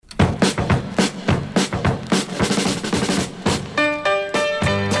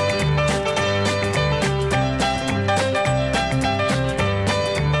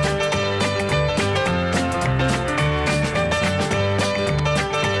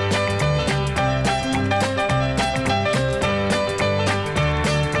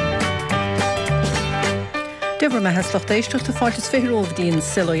Debre me heslach éisteach de fáilte féróh dín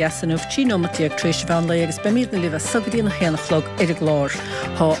silo yasan of Chino Matiag Trish Van Legus bemid na liva sagadín chénachlog ar glár.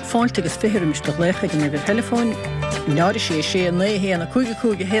 Tá fáilte agus féhirimis do lécha gan yfir telefón, nári sé na héna cúige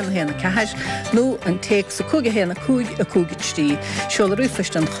héna cair, nó an teag sa cúige héna cúige tí. Seola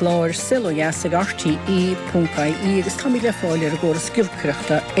rúfist an chlár silo yasag RTE.ie agus tamí le fáil ar agóra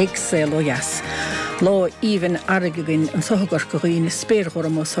skillcreachta ag silo yas. Lá even arigagin an sohagar goghín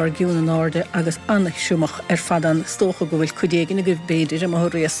spéirghoramos ar giúna náde agus annach siúmach fadan stócha go bhfuil chudégin a gibh béidir am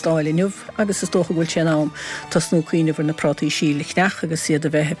thuirí stáiliniuh agus is stócha go bhfuil sé nám tas nó cuioinehar na prátaí sílicneach agus siad a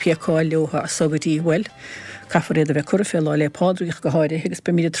bheith piacáil leotha a sogadí bhfuil. Caafar réad a bheith curfé lá le pádraigh go háide agus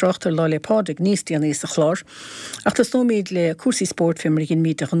be míad trochtar lá le pádraigh níos díana níos a chlár. Ach tas nó míad le cuasaí spórtfimar gin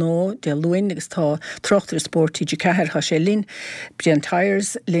míad a gná de luin agus tá trochtar spórtí de ceair ha sé lin, Brian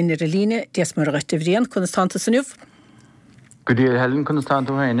Tyres, lin ar a líne, des mar a gaiite bhríon chun stanta sanniuh. Go dtír Helen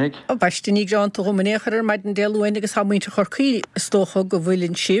Constanta Heinig. A bhaiste ní John to Romanéchar maid an déluin agus ha muinte chorcaí stócha go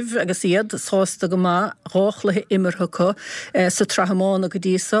bhfuilinn sibh agus iad sásta go má ráchlathe imirthacha sa trahamán a go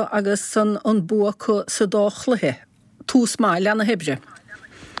dísa agus san an buacha sa dáchlathe. Tús má leanna hebre.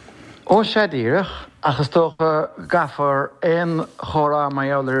 Ó sé díirech agus tócha gafar éon chórá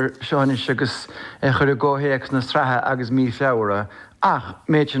maiálar seánis agus chur ggóhéach na strathe agus mí feabhra. Ach,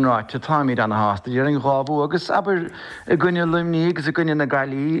 méidin ráit, te táimid an hásta, dhear an ghábú agus aber a gunne lumní agus a gunne na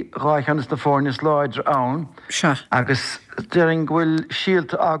gailí ráich anas na fórnis láidir ann. Se. Agus dhear an bhfuil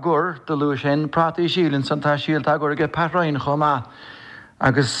síalt agur de luis hen, prátaí sílinn san tá síalt agur a ge parráin chomá.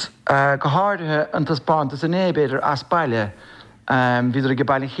 Agus go háirithe an tas bantas an ébéidir as baile, viidir a ge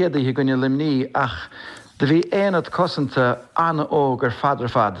baile chéadaí hi gunne lumní, ach de bhí éanad cosanta anna óg ar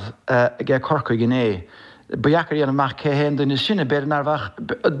fad a ge corca gné. Beachar íana amach céhéan duna sinne beir an arbhach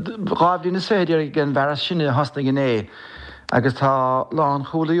rábhí na séidir gan bhar sinne hasna gné. Agus tá lán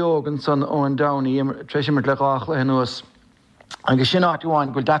chulaíogan san óan daní treisimir le gáchla henúas. Agus sin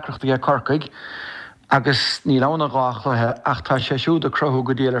áitiúáin goil dacrochta ag corcaig, agus ní lána gáchlathe ach tá sé siúd a crothú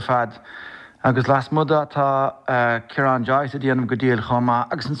go díal ar fad. Agus las muda tá Ciarán Joyce a dhéanam go díal chomá,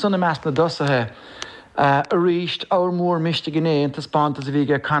 agus an sunna meas na dosathe a ríist áir mór miste gné an taspántas a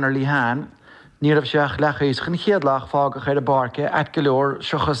bhí ag Conor Líhan. Níramh seach lechas chun chéadlach fágach ar a barce et go leor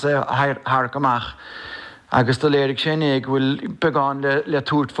seochas thar amach. Agus do léirigh sé ag bhfuil beáin le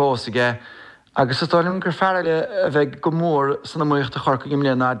túirt fósaige. Agus istáilm gur fearile a bheith go mór sanna muocht a chorca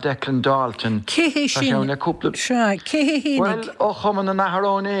gimléna Declan Dalton. Céhé sin. Well, ó chuman na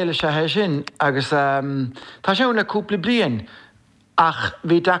nathrón éile se hé sin, agus tá sé le cúpla bliain. Ach,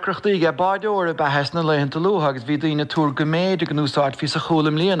 bhí dacrochtaí a báideoir a behes na leihann talútha agus bhí daoine túr go méid a gnúsáid fi sa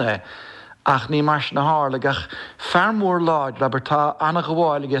cholam líana. Ach ní mars na hála ach fermór láid le tá anna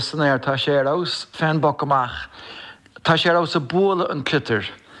goháil agus san éir tá sé ás fan boc amach. Tá sé ás a bóla an clitar,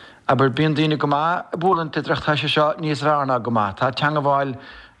 aber bíon daoine go má bóla an titrach tá sé seo níos rárna go má. Tá teanga bháil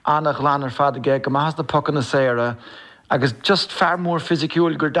anna ghlanar fad aige go más na pocan na séire, agus just fermór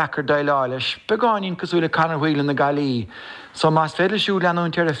fisiciúil gur dachar daileis, begáinín cosúla canarhuiile na galí. So más féidir siú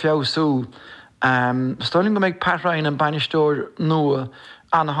leanún tear a fiosú, stáilm go méid parráin an bainisteoir nua,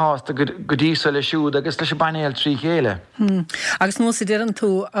 anna hásta go dísa le siúd agus leis banéil trí chéile. Agus nó sé déan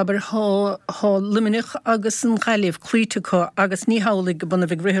tú aber há luminich agus an chaileh clútecha agus ní hálaigh go buna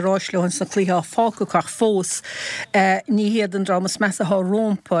bheith ritheráislehann sa clíthe fácach fós ní héad an dramas measa há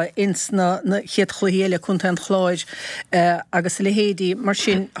rómpa ins na chéad chluhéile chunta an chláid agus le héadí mar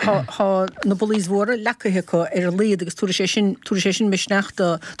sin na bolíos mhóra lecathe ar a líad agus túra sé sin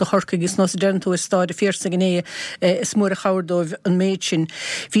misneachta do chorca agus nó sé déan tú is stáid a fiersa gné is mór a chádóibh an méid sin.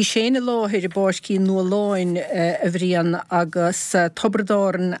 Bhí séna láthir i báiscí nua láin a bhríon agus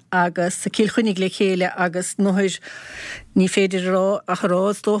tobradáran agus cílchuinnig le chéile agus nóir ní féidir rá a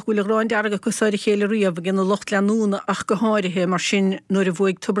chrád dóch bhfuil ráin dearga gosáir chéile riamh gin na locht leanúna ach go háirithe mar sin nuair a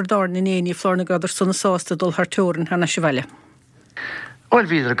bhfuig tobradáran in éí flárna gadar sanna sásta dul hartóran hena se bheile. Bhil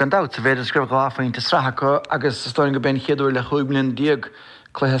víidir gan dat sa bhéidir scrúb láfainn te stracha agus stáin go ben chéadúir le chuúblin diaag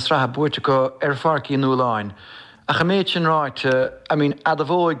chluthe stratha buirte go ar farcií nó láin. A cha méid sin ráite, a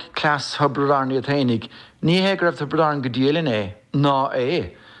bhóig clas thubrarni a thénig, ní hégraf thubrarn go díalin ná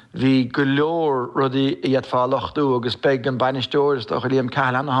Bhí go leor rudí iad fá lochtú agus beag an bainisteoirs do chuilíam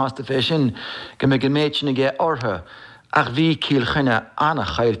cail anna hásta fé sin go mé an méid sin ige ortha. Ach bhí cíl chuine anna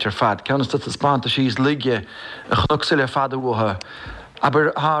chailtar fad, ceannas dat a spánta síos ligge a chnucsa le fada bhtha.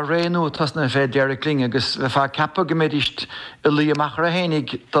 Aber há réanú tasna fé dearach ling agus le fá cappa go méidist i lí amach a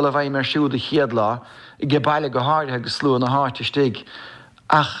hénig dul a bhaid mar siúd a chiad lá, I ge baile go háirthe agus slú na háirte stig.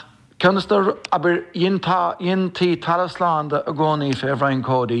 Ach, ceannas aber dhéontí talasláanda a gcónaí fé bhrain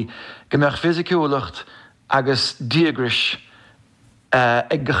códaí go meach fisiciúlacht agus diagris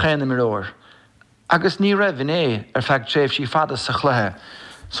ag go chéanna mar óir. agus ní raibh feag tréimh sí fada sa chluthe.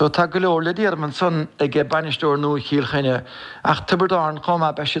 So tá go leor le díar man son ag banisteúir nó chiilchaine ach tubardáin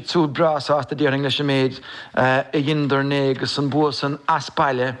chomá be sé tú bras ásta díring leis méid i dhéidir né agus an bua an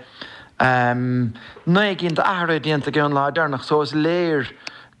aspáile. Nu ginn de ahra díanta gán lá darnach so is léir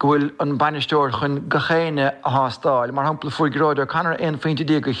gohfuil an banisteúir chun gachéine a hástáil, mar hampla fuoi gráidir canar ein féinte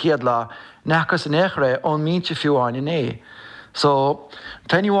dí go chiad lá nechas an échre ón mínte fiúáin in So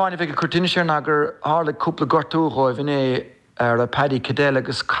tainháin bheith go curtíine sé agur hála cúpla gortúáibh in a Paddy Cadell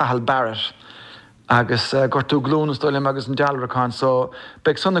agus Cathal Barrett agus gortú glúnastáil agus an dealracán, so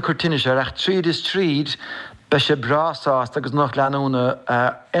beag sonna curtíine sé recht tríd is tríd be sé brasáast agus nach leanúna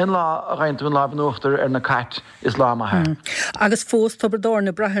in lá a reinintún lá bnúachtar na cait is lámathe. Agus fós tubardáir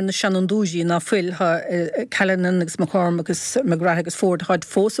na brethir na sean dúisí ná fuil Callanan agus Maccorm agus McGrath agus Ford haid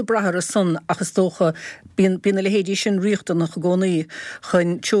fós a brethir a son agus tócha bína le héadí sin riochta nach gcónaí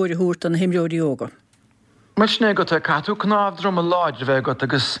chun teoirí húirt an himreoirí óga. Muisné go catú cnábhdrom a láidir bheith go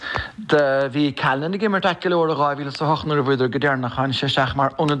agus de bhí Callanan gimar deil óra gáhíle sa hochnar a bhidir go dearnachan sé seach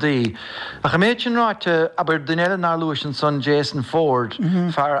mar onadaí. A cha méid sin ráite aber duine ná luisian son Jason Ford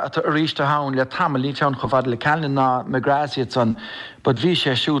fear a ríiste hán le tamlí teann go fad le Callanan ná McGrath son, bud bhí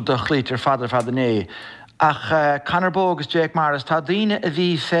sé siúd do chlítar fadané. Ach Canarbógus Jake Maris tá daine a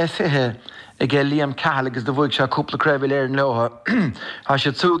bhí fithe ag Liam Cahill agus do bhuaig se cúpla creibh ar an leotha. Tá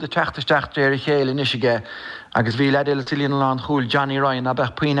sé tú de teachtasteach déir chéile isige agus bhí leile tilíon lá chúil Johnny Ryan a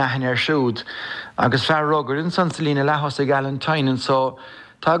bheith puoine ar siúd agus fear rugur in san salína lethas ag Allentynan, so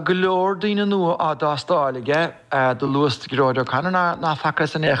tá go leor daoine nua á dástáige do luas goráidir canna ná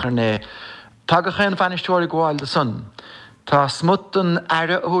facras an échar Tá go chéan fanisteoir gháil de sun. Tá smut an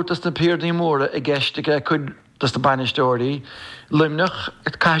aire thutas na peirdaí móra i gceiste chud dus de banisteoirí, limnach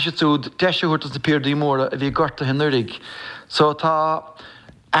it caiise túd deisiúirtas na peirdaí móra a bhí gorta hinnurig. So tá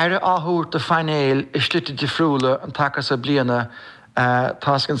aire áthúirt a fainéil is slite de friúla an takas a bliana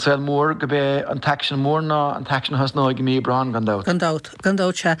táscan sel mór go bé an taction mór ná an taction has nó go mí brán gandát.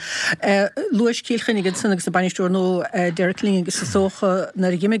 Gandát se. Luis Cílchainnig san agus a banisteúir nó deirlín agus sa sócha na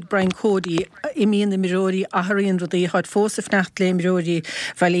gimmick Brian Cody i míon na miróí athraíon rudaí háid fósah necht le miróí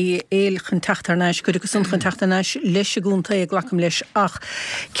bhealí éil chun teachtarnáis go agus sun chun teachtarnáis leis a gúnta ag glacham leis ach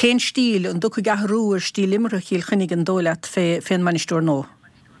cén stíl an ducha gathróir stíl imre Cílchainnig an dóileat féin banisteúir nó.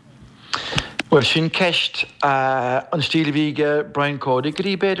 Well, sin ceist an stíle bhíige Brian Cody go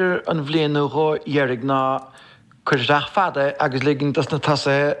dtí beidir an bhbliain nó dhearrig ná chuireach fada agus liginn das na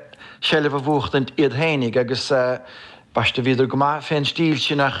tasa sellh bhuachtant iad hénig agus baiste bhíidir go maith féin stíl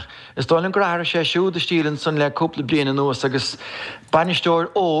sinach is dóilin gráthir sé siúd a stílann san le cúpla bliana nuas agus banisteoir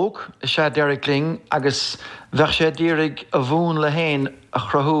óg sé deirigling agus bheith sé dírig a bhún le héin a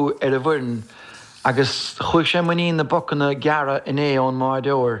chrathú ar a bhhuirin agus chuig sé muí na bocanna geara in ón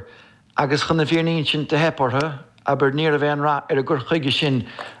máideoir. Agus chuna bhíorníonn sin de hepartha aber níor a bhéan rá ar a gur chuige sin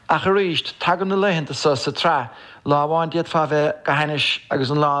a chu ríist tagan na leihananta sa trá láháin diaad fá bheith go hainis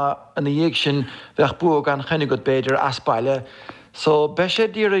agus an lá an dhéag sin bheith buag an chuine go beidir aspáile. So be sé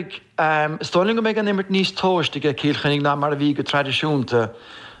dírig stáling go méid an imirt níos tóistige Cílchainnig ná mar a bhí go tradiisiúnta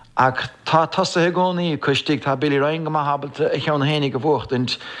ach tá tosa gcónaí chuistigh tá Billy Ryan go maithabalta a cheann hénig go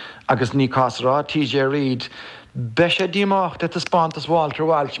bhuachtant agus ní cásrá TJ Reid. Be sé díach de spátas Walter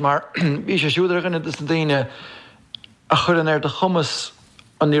Walsh mar bhí sé siúdar ganna is an daine a churann ar de chumas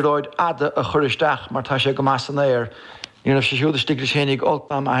an níráid ada a churisteach mar tá sé go meas an éir. Níor sé siúda stigla sénig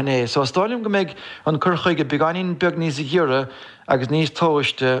oltnam a né. So stálim go méid an curchuige beganín beag níos a ghiúra agus níos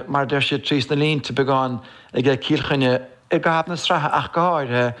tóiste mar der sé trís na línta begáin ag Cílchaine i gabhna strathe ach go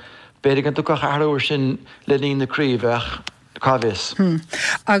háirthe beidir an tucha athúir sin le líon na críomhach.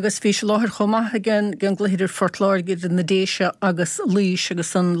 Agus bhí se láthir chomá gan gluidir fortláirgid na déise agus lís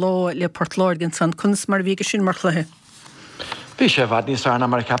agus an lá le portláirgin san chunas mar bhí sin mar chluthe. Bhí sé bhd níos rana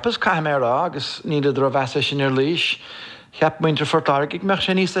mar cepas caiimrá agus níad a bheasa sin ar lís. Cheap muintear fortláirgig meach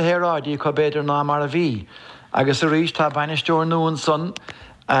sé níos a héráidí chu beidir ná mar a bhí. Agus a ríis tá banisteúir nuan son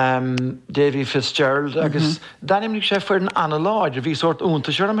Davy Fitzgerald agus daimnig sé fuir an anna láidir, bhí sort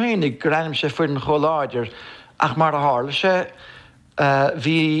únta seir am hénig greinim sé fuir an choláidir. Ach mar a hála sé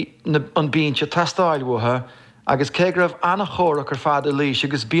bhí an bíonse testáilmhthe agus cégrah anna chóra chu fád a lís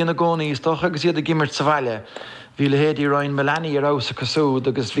agus bíanana gcónaí stocha agus iad a gimmert sa bhaile. Bhí le héadí roiin Melanie ar ása cosúd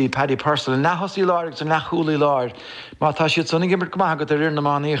agus bhí Paddy Purcell nechosí láir san lechúlaí láir. Má tá siad sanna gimmert gomaigad ar rinna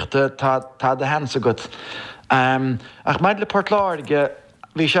máíochta tá de hensa gut. Ach maid le portláirge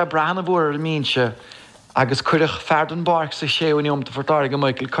bhí sé brana bhór a mínse agus chuireach ferdan barc sa séhaíomta fortáirge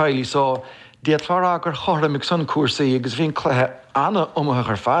Michael Kiley so Diad far gur choramig son cuasaí agus bhíon chluthe anna umathe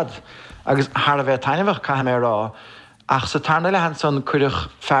ar fad agus thar a bheith tainehah caiim rá ach sa tarna le han son cuireach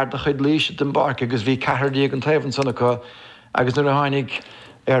ferda chuid líis den barc agus bhí cehardí an taobhann sanna chu agus nuair a tháinig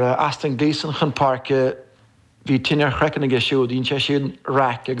Aston Gleeson chun parke hí tinnar chrechan aige siú dín sé sin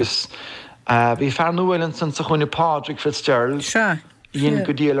raic agus bhí fear nuhfuiln san sa chuine Padraig Fitzgerald Íon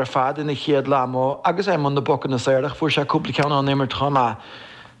go díal ar fad ina chéad lámó agus man na bocan na saoireach fuair sé cúpla ceann an éimir tráma.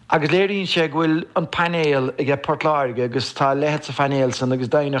 Agus léiríonn sé bhfuil an panéal ag Portláirge agus tá lehead sa fanéal san agus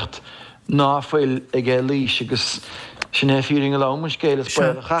daoinecht náfuil ag lís agus sinné fíring alám scéile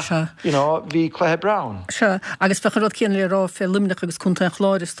spéilecha bhí Cléthe Brown. Se agus fechar rud céan le rá fé limneach agus chunta an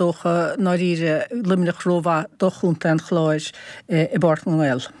chláir is tócha náíre limneach róha do chunta an chláir I bart an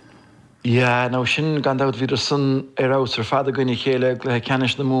ghil. Ja, ná sin gandát viidir san árás ar fada goine chéile le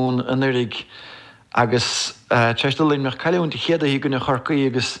ceannis na mún an nurig agus teiste limneach caiúnta chéad hí gona chorcaí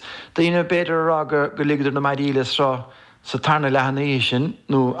agus daine beidir aga go ligidir na maidílas rá sa tarna lehanna sin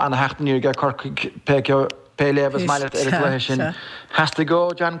nó anna heachtaníir ga corcaig péléhas meile ar sin. Heasta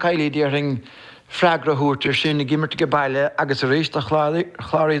go John Cailí díring freigrathúirtar sin na gimmert go baile agus a rééis a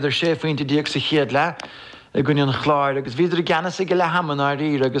chláiríidir sé faointe díag sa chéad le. I gine an chláir agus bhíidir ganas ige le haman á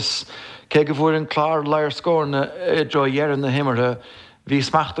rír agus cé go bhfuair an chlár leir scórna dro dhearan na himmarthe hí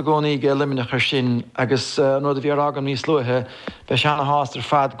smachta gcónaí ige limina chu sin agus nó a bhí agan níos luithe be seanna háastar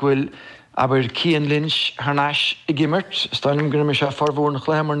fad ghfuil aber Cian Lynch thnáis I gimmert stáim go me se forhór na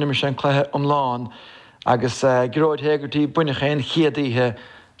chléimar nimir sé cléthe omláin agus gróid hégartí buine chéin chiadaíthe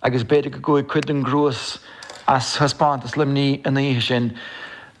agus beidir go cuid an grúas as thuspáintas limní in ihe sin.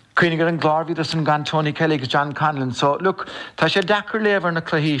 Cuoinnig an gláirhí san gan Tony Kelly agus John Conlon. So, look, tá sé dechar léver na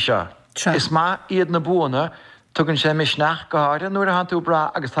cluhí seo. Is má iad na búna, tugann sé misneach go háire nuair a hanú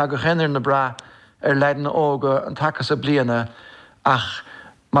bra agus tá go chéanir na bra ar leidan na óga an takas sa bliana ach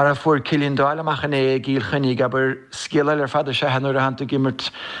mar a fuair Cillian Doyle amach an é gíl chunig aber scéile ar fada sé nuair a hanú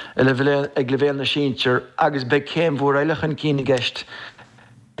gimmert ag levéil na síintear agus be céim bhór eilechan cína gceist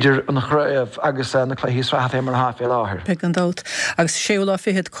an chraibh agus na chluhís ra fé mar háfé láthir. Pe an dát agus séolá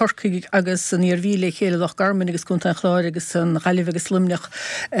féhead corcaigh agus an níorhíle chéile lech garmin agus chunta an chláir agus an chaileh agus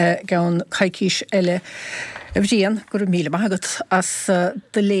limneach gan caicís eile. Bhríon gur míle maigad as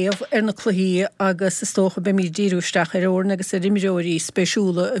de léamh ar na chluhí agus is tócha be mí díúisteach ar orna agus a rimimióirí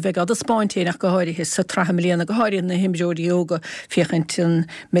spéisiúla a bheith ad a spáintéach go háirithe sa 3 milliúna go háiríonn na himimióirí óga fiochantin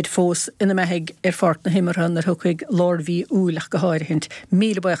mid fós ina meigh ar fort na himmarthan ar thucaig láirhí úlach go háirithint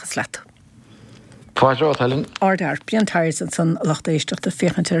míle buchas leat. Fáidrá Helen. Ardar bíon tairsan san lachtaíisteach de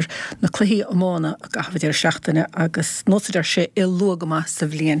féchantar na cluhí ammána a gahabhaidir seachtaine agus nóidir sé I lugamá sa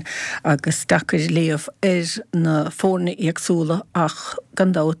bhliain agus dachar léamh ar na fórna íagsúla ach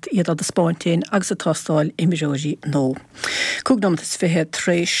gandát iad a spáintéin agus a tastáil imimeóirí nó. Cúgnamtas fithe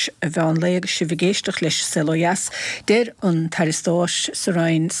tréis a bhean léag si bhgéisteach leis Siloyas, déir an taristáis sa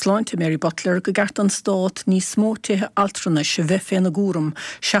rain sláinte Mary Butler go gart an stát ní smótithe altrana se bheith féna gúrum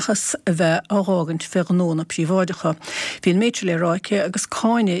seachas a bheith ágágant feganóna príváidecha. Bhíon méidir le ráice agus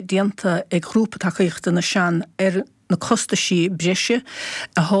cáine dianta ag grúpa tacaíochta na sean ar na costaí breise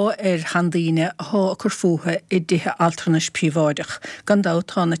a há ar handaíine a há chur fuatha I dithe altranas príváideach. Gandát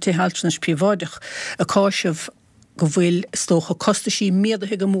tá na tithe altranas príváideach a cáisih go bhfuil stócha costaí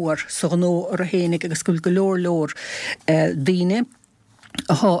méadathe go mór sa nó ar a hénig agus go leor daoine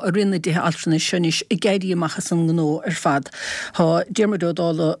a há a rinne dithe altranas sinis I gairí amachchas an gó ar fad. Tá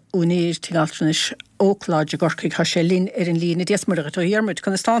dearmadódála únéir tí altranas óláid a gorcaigh tá sé lín ar an lína déasmara a dhéarmid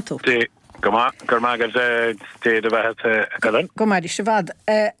chuna stántú. Gur mágad téad a bheithe gadan? Go maidir se bhd.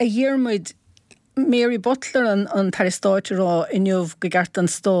 A dhéarmid Mary Butler an taristáte rá inniuh go gart an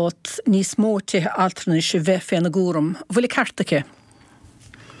stát níos mótithe altranas se bheith féna gúrum. Bhfuil cartacha?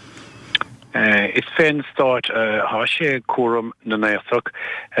 Is féin stát há sé cuaram na néasach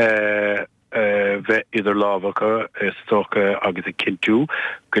bheith idir lábhacha stocha agus a cinú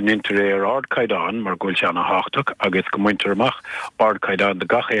go nintar ar ardcaidán mar ghfuil se anna háach agus go muintear amach ardcaidán de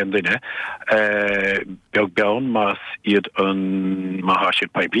gacha an duine beag beann más iad an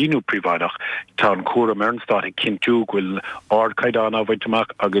maithisiid paibíú príváideach tá an cuaram ar an stát a cinú ghfuil ardcaidán a bhaint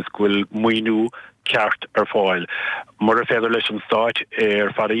amach agus ghfuil muoinú ceart ar fáil. Mar a féidir leis an stáit ar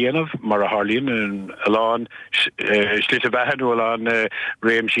fada dhéanamh mar a Harlín an aláin slite bheithe nó aláin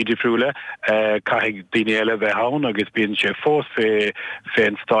réim siad friúla caiigh daine eile bheith hán agus bíonn sé fós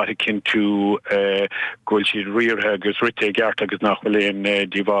féin stáit cinú ghfuil siad riorthe agus rite gceart agus nach bhfuil éon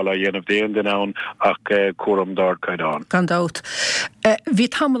díbhála dhéanamh déon den ann ach cuaram d'ardcaidán. Gandát. Bhí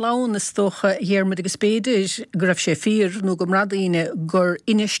tamlán is tócha dhéarmid agus spéidir go raibh sé fír nó go mradaíine gur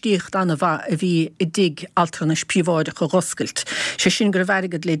inistíocht anna bheith a bhí I dig altranas príváideach a roscailt. Sé sin gur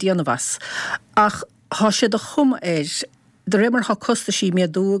bharigad le déanamhas. Ach há sé do chum de rémar ha costa sí mé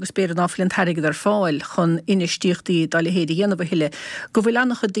dúgus beir an áflinn tarig ar fáil chun inistíochttaí dal héad dhéanamh hiile. Go bhfuil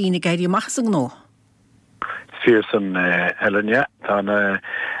annach a daoine gaiirí machas an nó? Fearsan Helena tan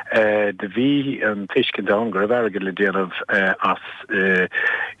de bhí an tuiscin da gur bhharige le déanamh as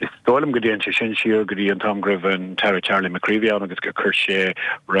is dólam go dtéanta sin siar go dtí an tam gribh an Tara Charlie McCreevy agus go chur sé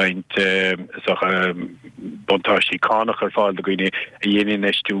roiint bontáistí cánach ar fáil do gine a dhéanaine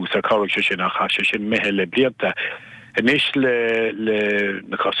neistú sa choirse sin a chaise sin meihe le blianta. Inis le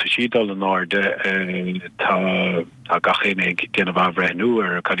na costa sídal an áde tá gachénig déanamh bhreithnú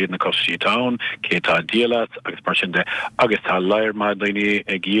ar cadíad na costa town, cé tá díalat agus mar sin de agus tá leir mar daoine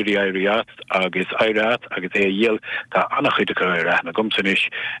ag géirí éiriat agus éiriat agus é dhéal tá annach chuide go na gomsanis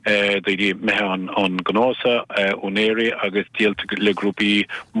daoine methe an gnása ónéiri agus díalta le grúpaí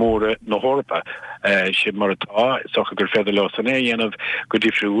móra na hórpa. Si mar atá socha gur féidir le san é dhéanamh go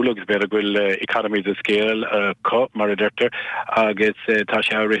difriúla agus beir a ghfuil economies of scale mar a deirtar agus tá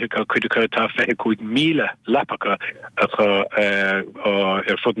sé áirithe chuidecha tá 5,000 lepacha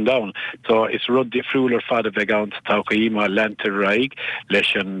ar fud an dain. So is rud difriúil ar fad a bheith gant tá go íma lenta raig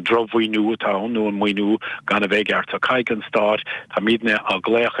leis an dromhhaoinú atá nó an muoinú gan a bheith art a caiig an stát tá mídne a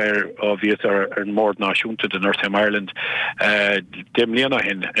gléach á bhíos ar an mór náisiúnta den Northern Ireland dim líana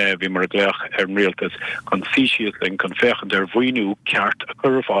hin bhí mar a gléach ar an rialtas chun síisiúling chun fechan ar bhhaoinú ceart a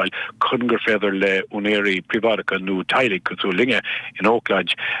churfáil chun gur féidir le únéirí privadacha nó tailig cosú linge in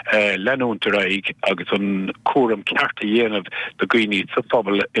Oakland leanúnta raig agus an cuaram ceart a dhéanamh do gcuoine sa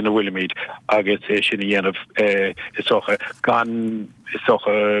phobal ina Williammead agus é sin a dhéanamh is socha gan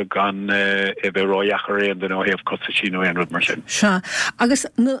bheith roiachar réon den óhéamh costa sí nó aonrad mar sin. Se agus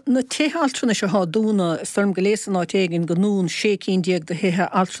na téhaltrana se há dúna storm go lésan áit éigen go nún sécín déag de héthe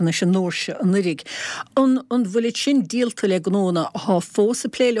altrana se nóirse an nirig. An bhfuil sin díalta le gnóna há fósa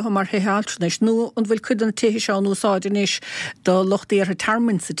pléile mar héthe altranis nó an bhfuil chud an téthe se nósáidinis do lochtaí ar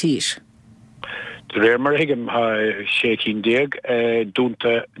termin sa tír. De réir mar hiigem ha sécín déag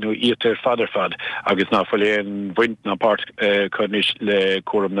dúnta nó ítar fad agus ná foléon bhaint na part chunis le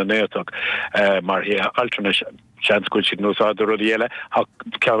cuaram na néach mar hé altranis seanscoil siad nósáid rud eile ha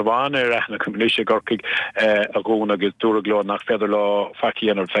cearmháin ar na cumlíise gorcaig a gún agus dúraglá nach féidir lá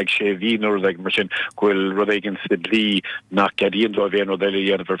faciían ar feig sé bhíúir ag mar sin ghfuil rud éigen sa lí nach gadíon dó bhéon rud eile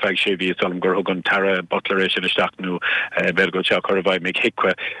dhéanamh ar feig sé bhí salm gur thugann Tara Butler sin isteachú bergo te chu bhaid méid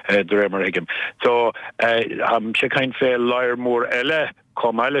hicwe de réir mar hiigem. So ham sé kain fé leir mór eile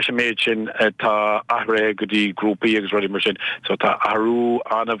kom eile sem méid sin tá ahra go dtí grúpaí agus rudí mar sin, so tá ahrú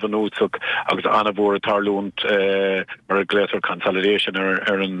anna bhanúach agus anna bhór atarlúnt mar a gléasar consolidation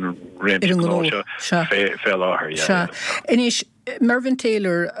ar an réim fé láthir. Inis Mervyn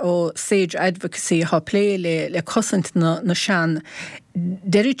Taylor ó Sage Advocacy ha plé le cosint na sean.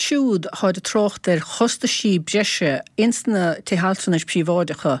 Deir siúd há de trocht der chosta sí breise insna téhaltranis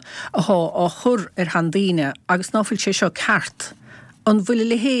príváidecha a há á chur ar handíine agus náfuil sé seo ceart. An bhfuil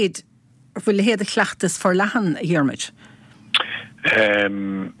le héad a chleachtas for lehan a dhearmid?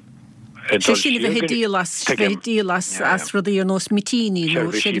 Sin bheith díalas as rudí ar nós mitíní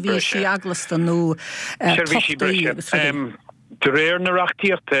nó sérvíisi aglastan nó tochtaí agus rudí. De réir na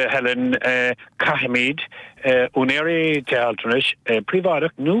reachtaíochta Helen Cahamid únéirí tealtranis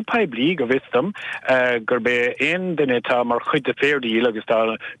príváideach nó peblií go bhistam gur be aon duine tá mar chuid a férdíil agus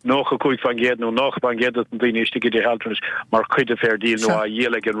tá nócha cúig fan géad nó nach fan géad an daoine de tealtranis mar chuid a férdíil nó a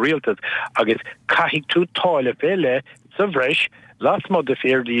dhéala an rialtas agus caiigh tú táile féile sa bhreis las mod de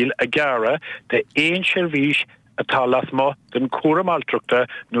férdíil a gara de éon sérvís atá lasma den cuaram altrachta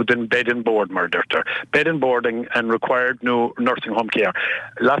nó den bed and board mar deirtar. Bed and boarding and required no nursing home care.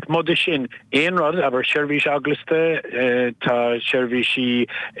 Lasma de sin éon rud aber sérvís aglaste tá sérvísí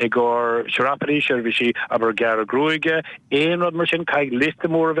agor sharapari sérvísí aber gar grúige éon rud mar sin caiig liste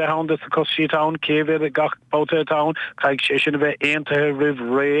mór bheith handa sa cosí town céhfuil a gach báta town caiig sé sin bheith éonthe rih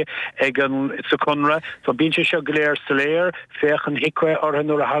ré ag an sa conra so bín sé seo gléir saléir féchan hicwe orthan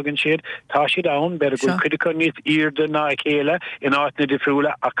nuair a hagan siad tá siad ann beir a gúil cuidecha níos irde na chéile in áitna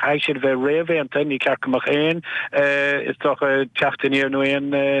difriúla a caiig siad bheith réhhéanta ní cearcamach éin is toch teachtaíar nó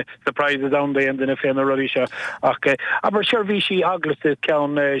éon surprises an déon duna féna ruí seo ach aber sérvísí aglaste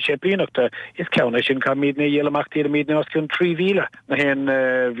ceann sé blianachta is ceanna sin cá míadna dhéalaachtaí a míadna os cún 3 mhíle na hen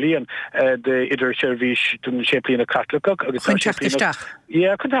bblion de idir sérvís dún sé blianana catlaach agus chuteach.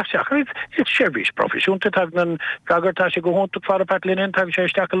 Ja, chuteach is sérvís profisiúnta tagnan gagartá sé go hónta fara petlín tag sé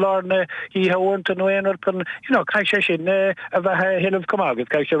isteach lárna í haúnta nó éonar pan cai sé sin a bheit hiilmh comágad,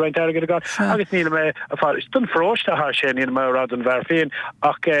 cai sé roiint aige go agus níl me a fá dun frósta haar sé in me rad an bhar féin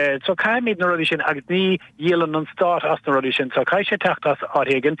ach so caiimid na rudí sin agus ní díalan an stát as na rudí sin so cai sé teachtas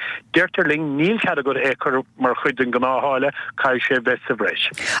áhégan deirtarling níl cad go écur mar chuidin gnáháile cai sé bheith sa bhreis.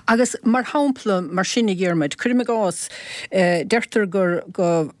 Agus mar hámpla mar sinna ggéirmaid, chuir gás deirtar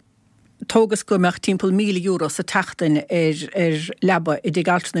go tógus go meach timppel €1,000,000 sa tatain leba I d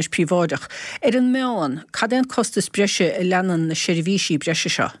galtanis príváideach. An meán, cad an costas breise I leanan na sérvísí breise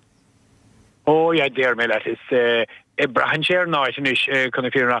seo? Ó, ja, déir mé leis is brahan sé náitin is chuna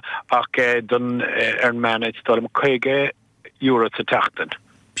fína ach dun man stom €50 sa tatain.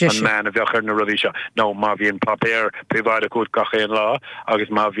 An man a bheochar na rudí seo. No, má bhíon papéir príváide cút gachéon lá, agus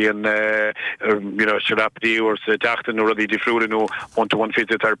má bhíon serapdí or sa teachtain nó rudí difriúdanú one-to-one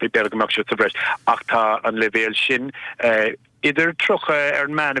physiotherapy bear goach se sa bhreis. Ach tá an levéil sin idir trocha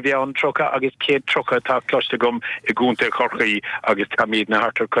an man a bhí an trocha agus céad trocha tá cloiste gom I gúnta chorchaí agus tá míad na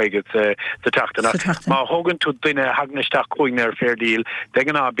hartar caigad sa teachtainach. Má thugann tú duine hagnisteach chuoine ar férdíl, de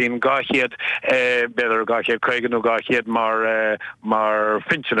gan bíon gáchiad beidir gáchiad caigan ó gáchiad mar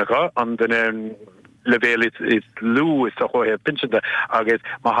finsenacha an duine levéil is lú is a chohe pinchende agus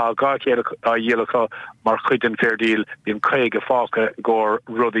ma ha gáchiad a dhéalacha mar chuidin férdíl bíon caig a fáca gór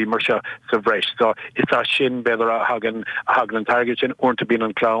rudí mar se sa bhreis. So is a sin beidir a hagan an target sin ornta bíon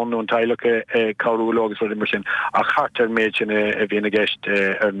an clown nó an tailecha cabhrú agus rudí mar sin a chartar méid sin a bhíon a gceist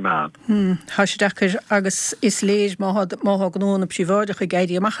ar an man. Tá sé dechar agus is léir má gnóna príváideach a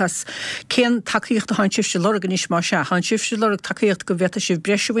gaiirí amachchas cén takeíocht a hain sifse lorgan is mar se. Hain sifse lorg takeíocht go bheta sih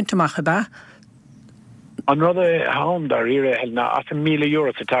breisiúhaintach a ba? An rudde hám dar ire helna as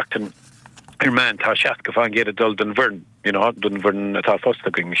 €1,000,000 sa tatain man tá seaach go fan géad dul den bhirn, dun bhirn atá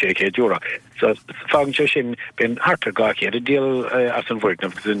fostaging me €600. So fágan sé sin ben hartar gáchiad a díal as an bhirn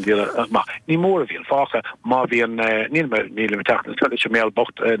sin díal ní mór a bhíon fácha má bhíon níl me tatan se mé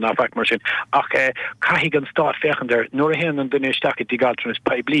bocht ná feic mar sin ach caihí an stát fechan der nuair a hen an duine stacha dí galtran is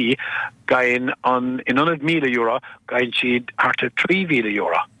peblií gain an in €100,000 gain siad hartar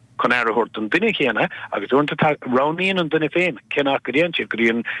 €3,000. Con hort an duine chéine agus únta raníon an duine féin cinna goíon si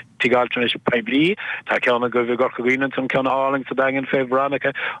goíon tigaltran is peblií tá ceanna go bh gorchaíine san ceanna áling sa dagan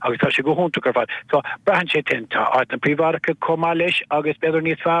féhránacha agus tá sé go húnta gur fád. So brehan sé tinta áit na príváracha comá leis agus beidir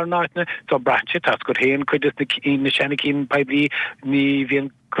níos fear náitna so brehan sé tas go héon chuidir na sena cín peblií ní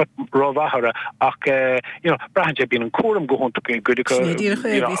bhíon ráhahara ach brehan sé bíon an cuam go húnta goide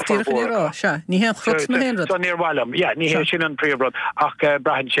ní hen chut na hen níorhhailm, ní hé sin an príomhrad ach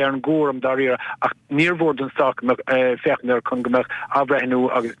brehan sé an góm daríir ach níorhór an sta fechnar chun gomach abrehanú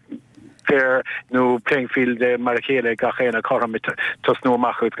agus fair no playing field marchéle gachéna chom tos no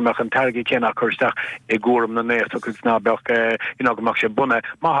machut gomach an targi cena chusteach I góm na né so ná bech gomach sé bunne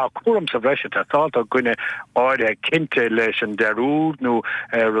má ha cuam sa bhreise táta gunne áide cinnte leis an derúd nó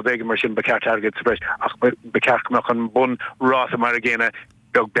rodéige mar sin beceart target sa bhreis ach beceartach an bun rá mar géine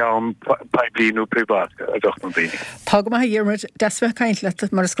beg beam pebliú privát a dochman bí. Tá go mai dhéirmid desbeh caiint le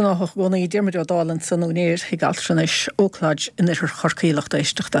mar is gnáth gona í ddíirmid dálan san únéir i galtranis óclaid inar chorcaílacht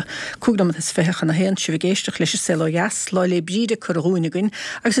éisteachta. Cúgdam is fécha na héan si bh géisteach leis selojas lá le bríide churúnaigin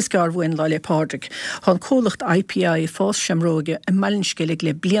agus is garbhhain lá le pádraig. Tá cólacht IPI fás semróge I malinscélig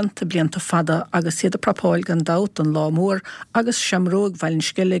le blianta fada agus siad a propáil gan dat an lámór agus semróg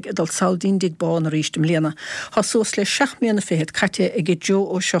malinscélig I dal saudín dig bán a rístum léana. Tá sós le 6 mbliana féad caite I gé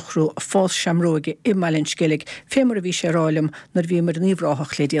ó seochrú a fás semróge I malinscélig fémar a bhí sé rálim nar bhí mar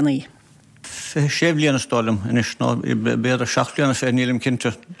níomhráthach le déanaí. sé bliana stálam inis ná beidir 6 bliana sé nílim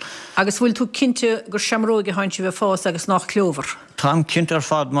cinnte. Agus bhfuil tú cinnte gur semróge haintse bheith fás agus nach clóver. Tám cinnte ar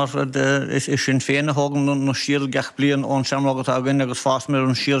fad mar is sin féna hágan nó síl gach blian ón semrógat agin agus fás mar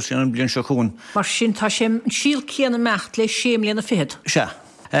an síl sin an blian seún. Mar sin tá sé síl céanna mecht le 6 mbliana féad. Se.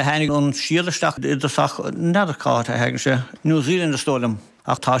 Hennig an sílesteach idirsach neidircát a hegan sé New Zealand stólam.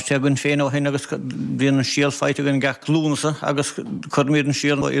 Ach tá sé gunn féin ó hin agus bhíon an síalfeite gon gach lúnasa agus chumíad an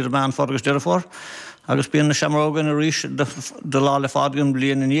síal ar man fágus deire fór. Agus bíon na semrógan a ríis de lá le fágan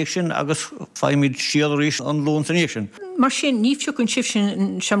blian in sin agus feimid síal ríis an lún san sin. Mar sin níomhseach an sib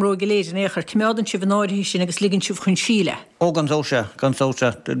sin semróga léidir éair cimmeádan si bhnáidí sin agus ligann si chun síle. Ó gantóse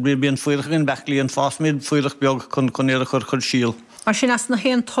bíon fuileach in bechlíí an fásmid fuileach beag chun éad chur síl. Mar sin as na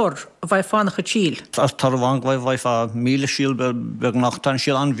héan tor a bhaid fánach a síl. As tar bhain bhaid fá 1000 síl beag nachtain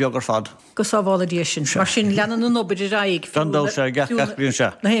síl an bheagar fad. Go sábhála dí sin. Mar sin leanan an obair I raig. Gandóse gach blion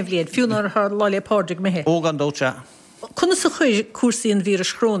se. Na héan bbliad fiúnar th lá le pádraig Ó gandóse. Conna sa chuir cuasaí an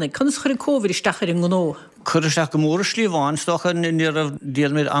víras chrónig, conna chuir an cóhir stachar in gó. Chuisteach go mór slíháin stocha ní a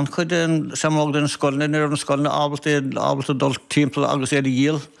díal méid anchuid an samóg den scoilna ar an scoilna ábalta dul timppla agus é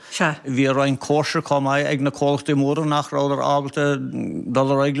díal. Bhí rain cóir comá ag na cóchtaí mór nach ráidir ábalta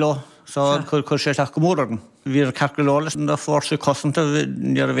dul réigló sá chuir séteach go mórdan. Bhí a calculálas na fórsa cosanta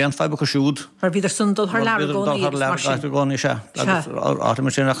ní a bhéon feibe go siúd. Mar bhíidir sun dul th leabhgóí se.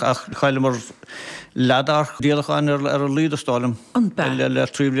 Áta sin ach chaile mar ledar díalacháin ar a lídastálim le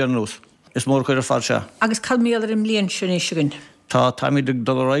 3 bliain nús. Is mór chuir a fáil se. Agus calméal im líon sin éisisin. Tá táid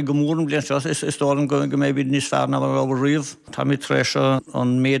dul raig go mórm blian se is tálan go méid níos fearna mar over riomh, Tá mí tréise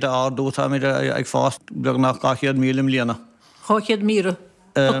an méad ádú tá ag fást beag nach 200 mílim líana. 200 míle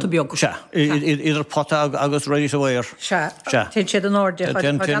beag se. Idir pota agus rééis bhir. Ten sé an áde táid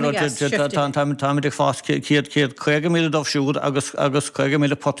ag fást céad 2 míle dómh siúd agus 2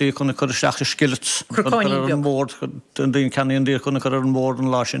 míle potaí chuna chu seachta skillets an mór dún caníon dí chuna chu an mór an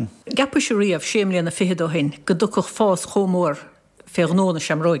lá sin. Gappa sé riamh séimlíonna fihead ó hin, go ducach fás chomór fégnóna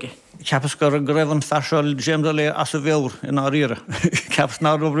sem roige. Ceapas gur raibhann feisiil James le as a bhéir in áíire. Ceapas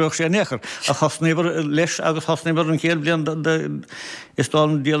ná roibrioch sé nechar. A chosníbar leis agus chosníbar an chéad blian is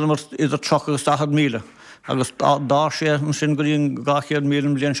táil díalamar idir 300 míle. Agus dá sé an sin goíon 200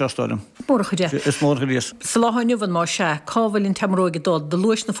 mílim blian seáilm. Is mór go díos. Sa láthniuhan má se cábhfuiln tamróige dul de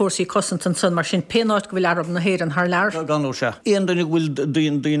luis na fórsaí cosantan san mar sin péáit go bhfuil arab na héir an th leir. Ganú se. Éon duine bhfuil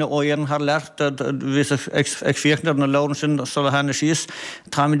daoine óar an th leir bhís ag fiechnar na leran sin sa hena síos.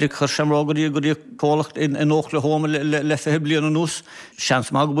 Táidir chu semrágaí goí cólacht in óchla hóma le fé blian an nús.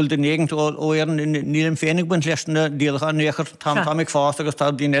 Seans má go bhfuil den éigent óar nílim fénig buint leis na díalcha néchar táig fást agus tá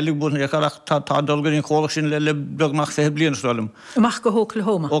dín eile bún néchar tá dulgaín cólacht sin le beagach fé blian stáilm. Amach go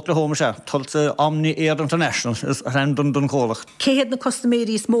Oklahoma. Oklahoma se. Tulsa Omni Air International is ran dun cólacht. Céhéad na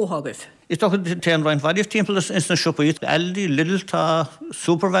costaméirí móthagah? Is toch ten rein various temples is na siúpaí Aldi, Lidl tá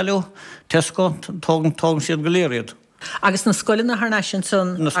SuperValu, Tesco tógan siad golériad. Agus na scoilin na Harnation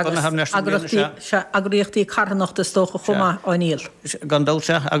son agraíochttaí carnachta tócha chuma áíal. Gandát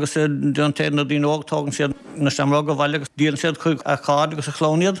se agus dún téna dín ógtágan siad na samrá go bhile díon siad chuig a chád agus a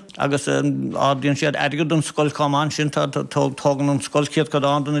chlóniad agus díon siad aigad an scoil comán sin tógan an scoilcéad go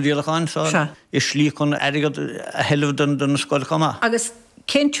an na díalacháin is slí chun aigad a heilh den scoil comá. Agus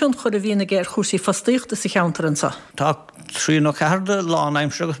Kenún chud a bhína ggéir chusaí fastíochtta sa cheantaransa. Tá trí nó cearda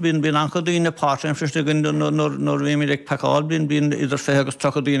lánaimse agus bíon ancha daoine páirtimse nó bhí ag peáil bíon idir fé agus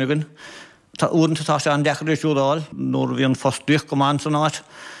tro daoinegann. Tá úintá sé an dechar siúdáil nóair bhíon fostíoch gomáin san áit.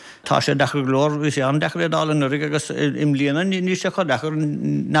 Tá sé dechar glór bhí sé an dechar dálan nurig agus im líana ní sé chu dechar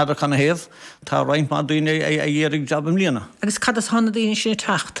neidir chuna héamh tá roiint má daoine a dhéirigh job im líana. Agus cad hána daoine sin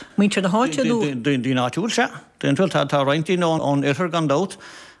techt. Muinte na háiteú Dí áitiúil se. Dúil tá roiintíí ón idir gandát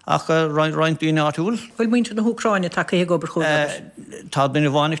ach roiintíí áitiúil. Bhfuil muinte na Húcráine take é gobar chu. Tá duine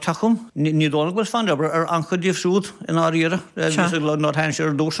bháinnig tachum, ní dóla bhfuil fan ar an chudíomh súd in áíire ná hain sé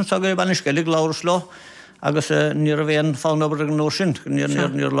ar dúsan sa go banna sceigh láras lá agus ní a bhéon fánabar an nó sin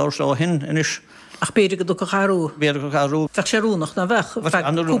níor láras lá hin inis. Ach beidir go do charú. Beidir go charú. Fech sé rúnach na bheith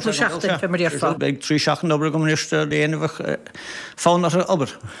cúpla seachtain fe mar fá. Beag 3 seachtain obair go minister déanamh fánar obair.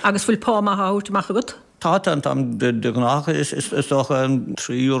 Agus bhfuil páma háúteach agat? Tá an de gnách is doch an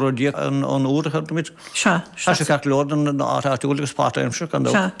 €3 an úra mit. Se sé celódan áúlagus pátaimse gan.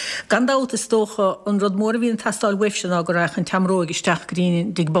 Gandát is tócha an rud mór bhíon testáil wefsin a go raichan tamróig isteach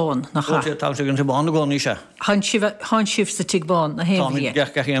grín digbán nach tá sé an tibána gáí se. Hán sif sa tigbán na héimhí.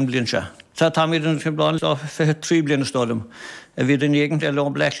 Tá an blin se. Tá mí an fibláin fé 3 bliana stálim. A bhí den éigent le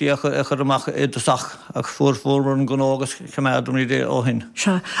an bleichlíoch a chuach idirach ach fuór an gnágus cheméadún idé óhin.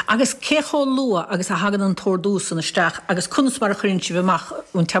 Se agus céá lua agus a hagan an tódúsan isteach agus chunas mar a chuinn si bhach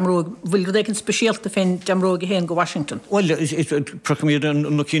ún tamróg bhfuil ag an speisialta féin tamróg héin go Washington. Well proclamíad an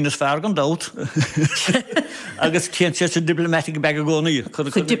nó cínas fergan dát agus cé sé diplomatic bag a gcónaí.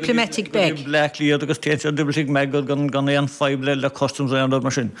 Chu diplomatic bag. Bleichlíad agus té diplomatic bag gan éon feble le customs an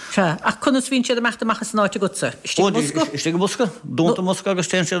mar sin. Se ach chunas vín siad meachtamachchas náte gosa. Isté go Mosca. Dúnta Mosca agus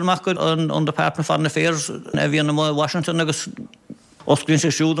té sé amachcuid an Department of Affairs a bhíon na Washington agus osclín sé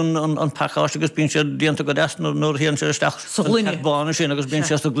siúdan an paáiste agus bín sé díanta go deas nó híann sé isteach bána sin agus bín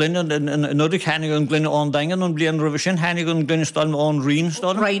sé glunne nudig henig an glunne an dagan an blian roih sin henig an glunne stáilm an rín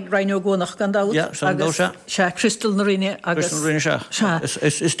stáil. Reinú ggónach gandá se crystal na rinne agus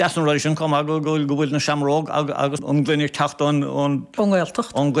is dean sin com a goil go bhfuil na semróg agus an glunne tachtán an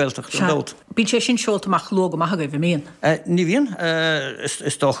ghilteach. Bín sé sin seoltamach logo a go bh míon. Ní bhíon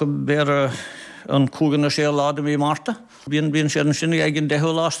is tócha bé an cúgan sé láda í Marta. Bíon sé an sinna ag an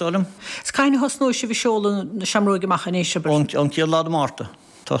dethú lástáilm. Scaine hosnú se bhí seola na semróige machchanéise an céad láda Marta.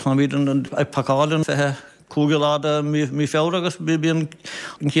 Tás ná bhíad an paálan fethe cúgeláda mí fér agus bíon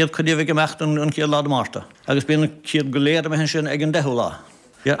an chéad chudíomh gemacht an chéad láda máta. Agus bíon chéad go léir me sin ag an dehuilá.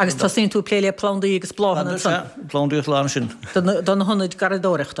 Agus tá sin tú pléile plándaí agus pláhanna Plándaí lá sin. Don honnaid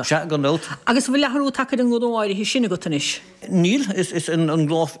garadóireachta. Se go nót. Agus bhfuil leharú take an gúdáir hí sinna gotanis. Níl is an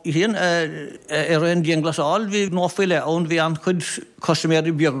gláf híon an díon glasáil bhí nófuile ón bhí an chud cosméirí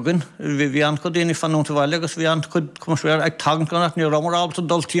beaggan, bhí an chud déanaine fanúnta bhile agus bhí an chud cumasméir ag tagan gannach ní ramarrábta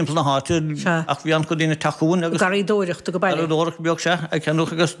dul timp na háte ach bhí an chud déanaine taún agus garadóireachta go baile. Garadóireach beag se ag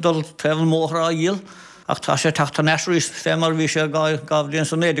ceanúcha agus dul trefil móthra a díal. Ach tá sé tata neisrís fémar bhí sé gábhlíonn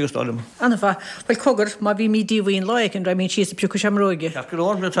san néidirgus dóm. Anna bhfuil cogur má bhí mí díomhaon leig an raimín síos a piúcha semróige.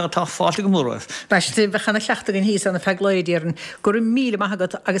 Teachgur tá fáilte go múrah. Beiste bhechanna chleachta an híos anna feagléidíar gur míle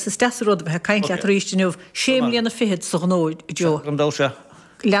maigad agus is deród bheit caiintle ríisteúh séimlíanana fihead sa nóid Jo. An dá se.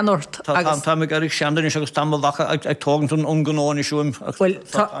 Leanort Tá me gar seandan agus tamhacha ag tógann an gnáí siúim. Bhfuil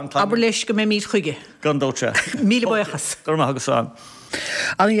aber leis go mé míad chuige. Gandóte. Míle buchas. Gur agus an.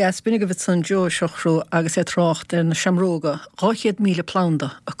 An spinnig go bhit san Jo seochrú agus é trácht ar na semróga 800,000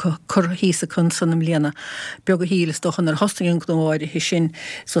 plánda a chur hísa chun san am léana beag go hílas dochan ar hostingin gnóáide hí sin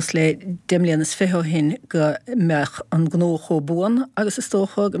sos le dimléanas fethó hin go meach an gnóchó buan agus is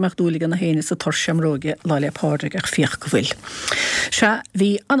tócha go meach dúlaige na héine sa tar semróge láile pádraig ag fioch go bhfuil. Se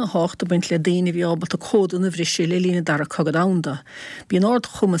bhí anna hácht a buint le daine bhí ábal a códan a bhrisí le lína dar a cogad ánda. Bí an ard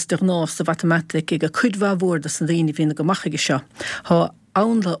chumas de nás sa matematic ag a chudhá bhórda san daine bhína go machaige seo.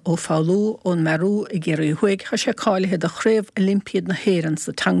 Ánla ó fáú ón marú I ggéirí chuig cha sé cáilethe a chréibh Olympiad na héan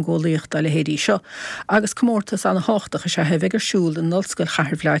sa tangólaíocht le héirí seo, agus commórtas anna háachtacha se hehigur siúil an nolscail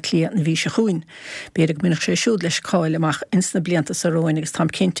chaharbhleid lí an bhí se chuin. Béidir minach sé siúd leis cáil amach insna blianta sa roin agus tam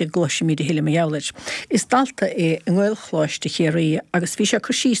cinnte gloisi míad hiile meálaid. Is dalta é an ghfuil chláiste chéirí agus bhí se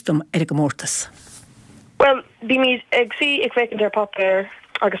chu sístom ar go mórtas. Well, bí míad ag sí ag fécinn ar papir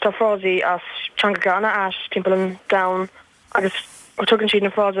agus tá frásaí as teangagana as timpelan down agus tugann siad na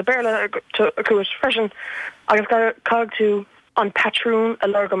frása béla a cuas freisin agus cag tú an patrún a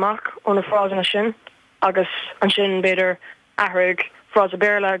largamach ón na frása na sin agus an sin beidir ahraig frása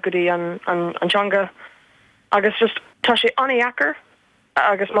béla godaí an teanga agus just tá sé aniachar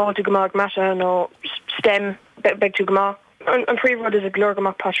agus má tú gomach measa nó stem beg tú gomach an príomhrad is a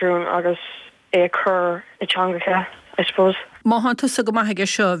glorgamach patrún agus é chur I teangacha I suppose. Má han tu go maithaige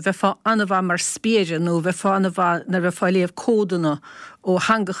seo bheitá anmha mar spéire nó bheitá anmha na bheitfáiléomh códanna ó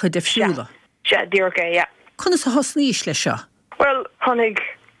hangacha defisiúla. Se díorcha, ja. Chuna sa hosníos le seo? Well, tháinig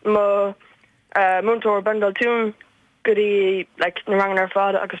má múntóir bandal tún godaí na rangan ar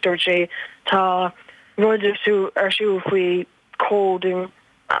fád agus dúirt sé tá ruidir ar siú faoi códing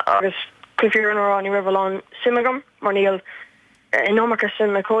agus clufiúr an rá ní raibh simagam mar níl inómacha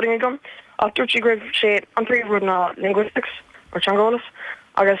sim na códing agam. Ach dúirt sí greibh sé an príomhrúd na linguistics or teangálas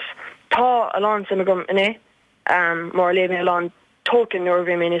agus tá alán simagam iné mar léimh alán tócan nuair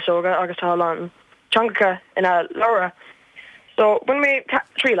bhí mé sóga agus tá alán teangacha ina Laura. So when me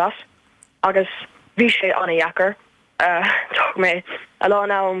trí las agus bhí sé anna dhheacar tóg mé alá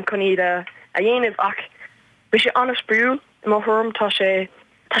nám chuníad a dhéanamh ach bhí sé anna sprú I má thum tá sé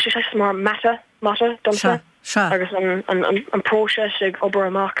mar mata domsa agus an próses ag obair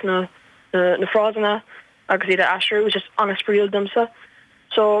amach na frásanna agus iad a asrú just anna spríal domsa.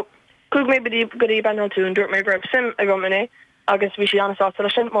 So cúg mé godaí bandal tún dúirt mé greibh sim a go miné agus bhí sé annaá a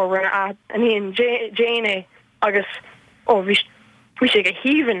sin mór rinne a aníon Jane agus bhí sé go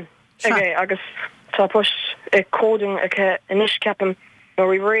híhann agus tá push códing ag inis ceapan nó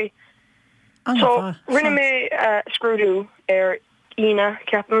rií. So rinne mé scrúdú ar ina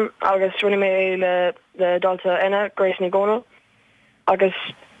ceapan agus rinne mé le dalta ina Grace ní Gonal agus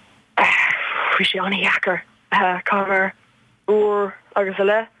bhí sé anna dhheacar cámar úr agus a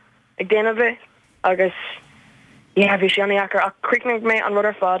le ag déanamh bheith agus bhí sé anna dhheacar ach cricnig mé an rud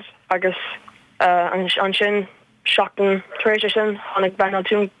ar fad agus an sin seachtain trééis sin tháinig banal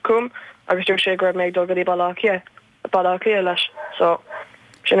tún cum agus dúir sé greibh méid dul godaí bailachí leis so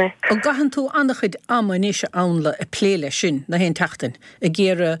sinné. An gahan tú annachchuid amnéise anla a pléile sin na hen teachtain a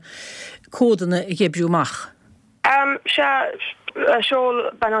ggéire códanna I ghébrúach. Se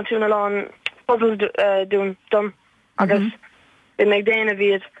seol banal tún alán puzzle dún dom agus I méid déana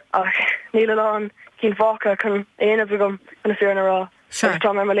bhíad ach níl alán cín bhacha chun éanamh gom ina fearna rá.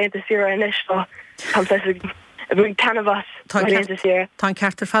 Tá mar lénta sira inis a bhí tanmhas lénta sira. Tá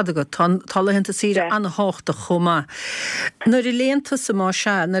ceartar fada go tá lehénta sira anna háachta chomá. Nuair I léanta sa má se,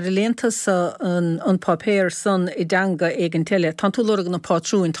 nuair I léanta sa an papéir san I danga éigen teile, tá tú lorg na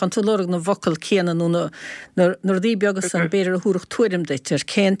pátrún, tá tú lorg na vocal céanna nó nuair dí beagas san béidir a thuúach tuairim deitir,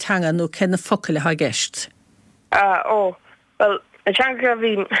 cén tanga nó cén na focail ha gceist. Well, na teanga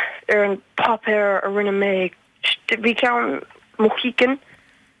bhí ar an papéir a rinne mé bhí ceann Mohican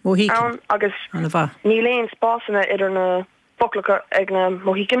Mohican agus ní léon spásanna idir na foclacha ag na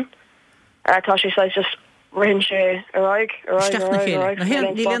Mohican tá sé just rinn sé aráig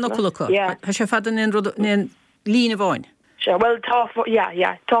ní léana culacha Tá sé fadan in lína bháin well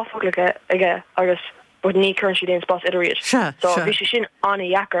tá foclacha aige agus bud ní chun si déon spás idir so bhí sé sin anna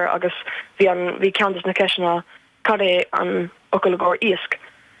dhechar agus bhí ceantas na ceisina cad é an ocail agóir íosc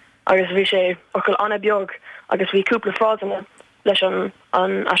agus bhí sé ocail anna beag agus bhí cúpla frásanna leis an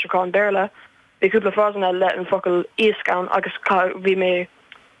Aisleán Béarla bhí cúpla frásanna le an focail íosc ann agus bhí mé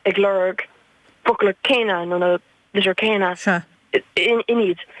ag lurg focail céine nó na litir céine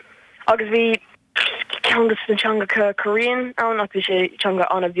iad agus bhí ceantas na teanga Korean ann ach bhí sé teanga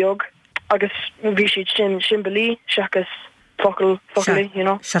anna beag agus bhí siad sin belí seachas focailí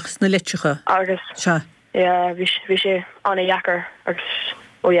seachas na litrecha agus bhí sé anna dhechar agus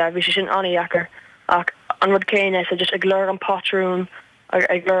bhí sé sin anna dhechar ach an rud céine sa just ag lurg an patrún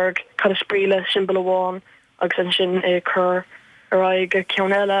ag lurg cad a spríle sin bháin agus an sin é chur aráig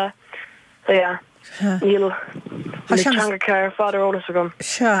ceann eile níl teanga ceir fáidir ólas a gom.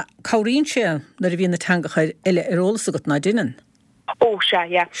 Se choiríonn sé na a bhíon na teangachaid eile ar ólas agat na duine. Well,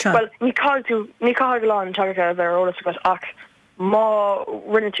 ní cáil go an teanga bheith ólas agat ach má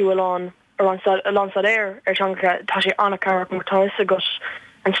rinne tú alán alongside air ar teanga tá sé anna carach mórtá agus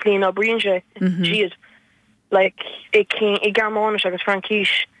an slín á bríonn sé siad i garmáis agus Frankíis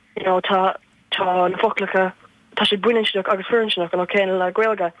tá na foclacha tá sé buinseach agus furinseach an céine le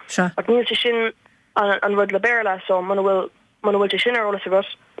Gaeilge ach níl sé sin an rud le Béarla so man bhfuil sé sin ar ólas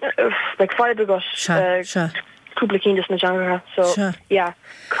agat fáid agat cúpla cíntas na teangacha so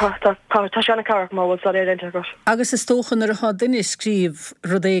tá se anna carach má bhfuil sa éidirte agat. Agus is tóchan ar a duine scríb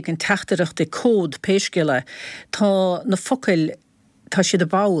rud éig an teachtarach de cód péisciile tá na focail tá siad a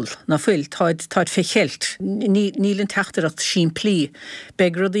báil na fuil táid féchelt níl an teachtarach sin plí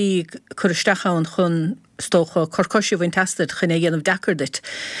beag rudaí chuiristeachán chun stócha corcóisiú bhain testad chun é dhéanamh decardit.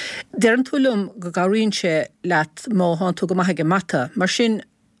 Dear an túlum go garíonn sé leat má háú go maithaige mata mar sin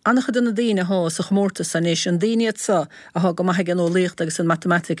annachcha duna daine há sa chmórta san éis an daine sa a go maithaige nó léocht agus an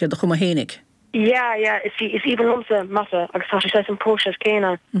matematica de chuma hénig. Is even lumsa mata agus tá sé an próses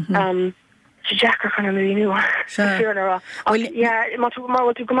céine sé Jackar chuna mí nu fearna má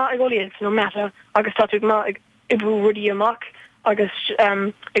tú go má ag ólíonn nó mata agus tá tú má ag ibrú rudí amach agus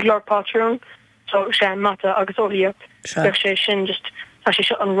ag lár patrún so sé mata agus ólíocht sé sin just tá sé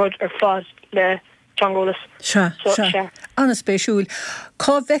an rud ar fád le Tangólas. Anna spéisiúil.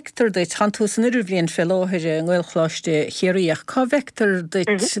 Cá vector deit han tú san idirblion fel láthire an ghilchláiste chéiríach. Cá vector deit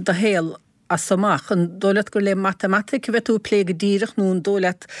da héal as samach an dólet gur le matematik vetú pléige dírach nún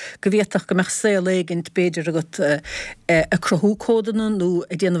dólet govéach go meach sé legint beidir agat a crothúcódanna nó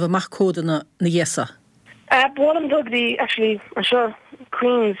a déanamh machcódanna na dhéasa. Bólam dugdí actually an seo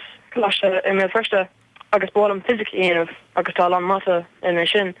Queen's láiste in mé firsta agus bólam physics éanamh agus tá an mata in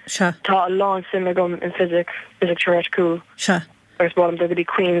sin tá lán sim gom in physics tuairt cool agus bólam dugdí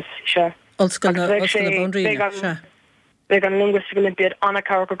Queen's se. Olscoil na bhánríine. Big an linguistic Olympiad anna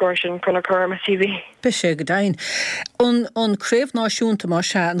caracogorsion chun chur ma CV. Be sé go dain. An craobh náisiúnta má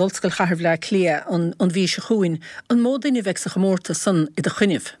se an olscoil chahar le clia an bhí se chuin an módaine bheith sa chomórta san i de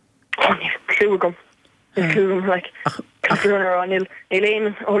chuineh. Clúgam. Clúgam clúnar an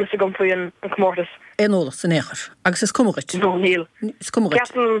éléon ólas a gom faoi an chomórtas. Éon ólas an éair. Agus is cumagait. No, níl. Is cumagait.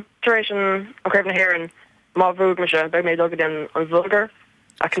 Ceapan tuiréis an craobh na hhéireann má bhrúg me se beag mé dogad an bhulgar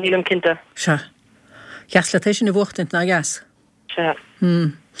a can níl an cinnte. Se. Gasla sin na bhchtint na gas.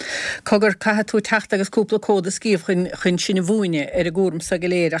 Cogur caithe tú techt agus cúpla códa scíomh chun sinna bhúine ar a gúrm sa go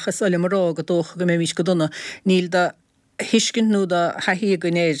léir achas oile marrá go dócha go mé mís go donna níl de hiiscint nó a haí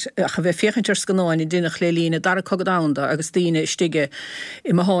gonéir a bheith féchantar scanáin i duine chlélína dar a cogad anda agus daine stige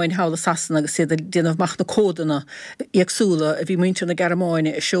i háin hála sasan agus sé déanamh mach na códanna agsúla a bhí muintear na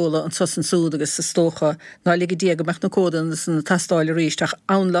garamáine i seola an sosan súd agus sa stócha ná ligad diaga mach na códan san na tastáil ríisteach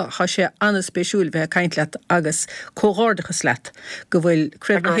anla cha sé anna spéisiúil bheith caintleat agus cóghardachas leat go bhfuil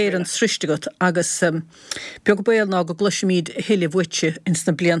craobh na héir an sristegat agus beag bail ná go gluisiimiid hiile bhuiite in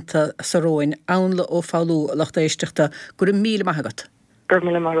sna blianta sa róin anla ó fáú lach éisteachta gur míle maigat. Gur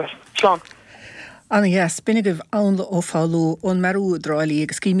míle maigat. Slán. Anna yes, binnig goh anla ó fáú ón marú dráilí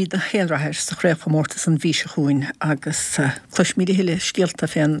agus cí míad na héanrathir sa chréibh chomórtas an bhí se chuin agus chluismíad hiile scialta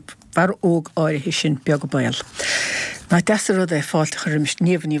féin bhar óg áirithe sin beag bail. Ná deasa rud é fáilte chuirmist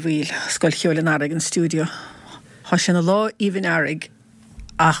níomhaní bhíl scoil cheola airg an stúdio. Tá sin na lá íhann airg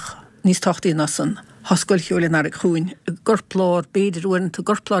ach níos tochtaí nasan. Hascoil cheola airg chuin gurplár beidir uair tú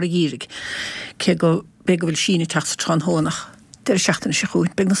gurplár a dhírig cé go be go bhfuil sína teach sa trán hónach. Der seachtain sé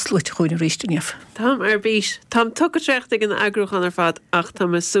chuún, be na slúte chuún ríisteníomh. Tám bís Tám tugadreacht ag an agrúchan ar fad ach tá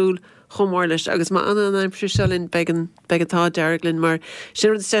súl chomórlis agus má an pristelinn begantá deirglinn mar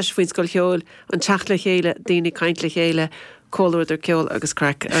sin de steis faoin scoil cheol an teach le chéile daoine caiint le chéile cóúidir ceol agus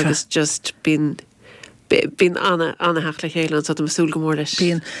crack agus just bín anna heach le chéile an am súl gomórlis.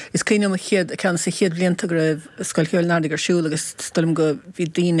 Bíon is cíine chéad cean sa chéad blianta go raibh scoil cheol nádig ar siúil agus stom go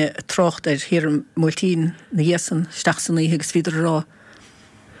bhí daine trocht ar hir moltín na dhéasan staachsannaí agus viidir rá.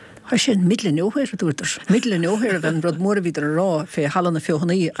 Har sé midle nóhéir dúidir. Midle nóhéir a bheith rud mór a viidir rá fé hallan na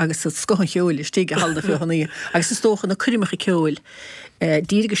fiohannaí agus scohan cheúil is tí hallan na fiohannaí agus is tóchan na cuimeach ceúil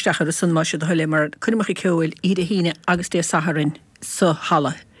díirgeisteachar a san mar se thoile mar cuimeach ceúil iad a híine agus dé saharin sa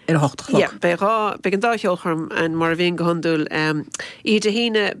halla. Ja, be an dáheolcharm an mar bhíon go handúil iad a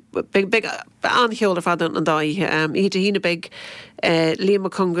híine anheolar fad an dáithe iad a híine beg líam a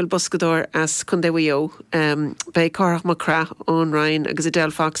congul buscador as chun déhío be carach má cra ón Ryan agus i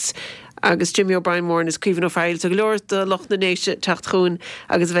Delfax agus Jimmy O'Brien Moore is cuihann ó fáil so go leor de Loch na Néise teachtún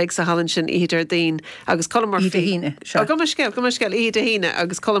agus bheith sa hallan sin idir daon agus Colm Murphy híine go mar scéil iad a híine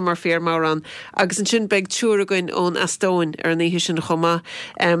agus Colm Murphy ar Mauran agus an sin beg túra goin ón Astóin ar an éhi sin chomá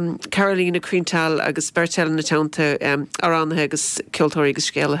Carolina Crintal agus Bertel na teanta aránathe agus ceoltóirí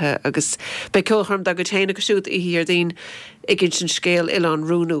agus scéalathe agus be ceolcharm da go téanana go siút i hir daon igin sin scéal Ilan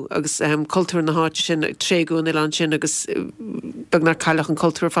Rúnú agus cultúr na háte sin tréún Ilan sin agus begnar caiilech an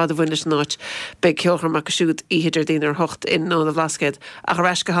cultúr fád a bhaine náit be ceolcharm a go siút ihidir daon ar hocht in ná a bhlascéid a go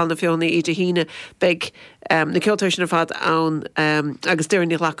reis go hall na fionna iad a híine beg na ceoltóir sin ar fad ann agus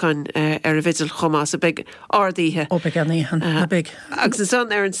dúirní lechain ar a vidil chomá so beg ardíthe ó be ganíhan big agus an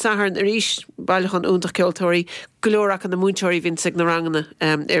san ar an saharn a ríis bailachan úntaach ceoltóirí glóraach an na múntóirí vín sig na rangana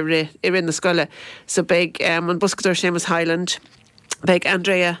ar in na scoile so beg an buscador Seamus Highland beg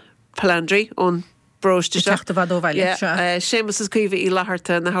Andrea Palandri ón Broiste teachta bhd ó bhaile Seamus is cuimh í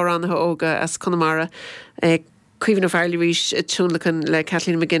látharta na háránathe óga as Connemara cuimhann ó fearlí rís túnlachan le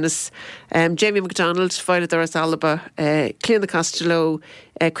Kathleen McGuinness Jamie McDonald Violet Doris Alba Clean Castello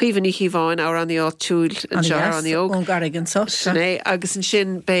cuimhann í híháin á an í áitiúil an sear an í óg ón Garrigan so agus an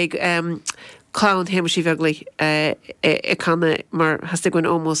sin beg clown hemasí bheglaí I canna mar has gin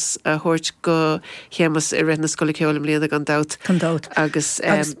ómos thuirt go chemas I rina scola ceolalam líana gan dat agus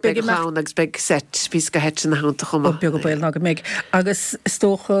beg clown agus beg set pís go het na hánta chuma beag go bail ná go méid agus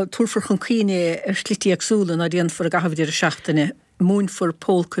tócha túrfar chun cíine ar slítí agsúla na dtíon for a gahabhídir a seachtainine mún for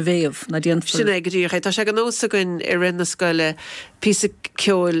Paul Cavéh na dtíon sinna go dtíir tá sé an nósa goin I rina scoile písa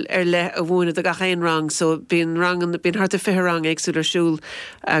ceol ar le a bhúna a gachéon rang so bíon hart a fé rang agsúlar siúl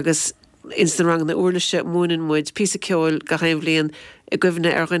agus instan rang na úrlaise múnin muid písa ceol go chaimh líon I gcuimhne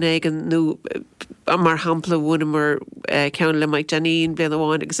ar gan éigen nó mar hampla bhúna mar ceann le Mike Janine blian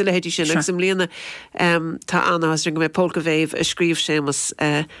amháin agus le héidir sin agus sem líana tá anhas ring go mé Paul Cavéh a scríomh Seamus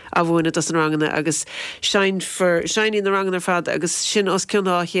a bhúna das an rangana agus seiní na rangan ar fad agus sin os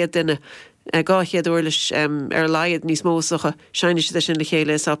ceanná chéad duine gáchéad úrlis ar laiad níos mósacha seiní si sin le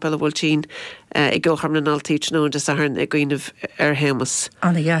chéile á pela bhiltín I ggócham na naltíit nó de saharn I gcuoineh ar Seamus.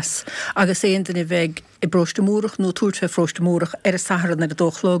 Anna yes. Agus éontainna bheith I brostamúrach nó túirte frostamúrach ar a saharan ar a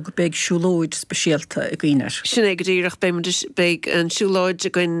dóchlog beg siúlóid spesialta I gcuoineir. Sin é go dtíireach beg an siúlóid a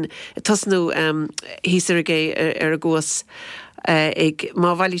gcuin tasnú hísar a gé ar a gcós. Ag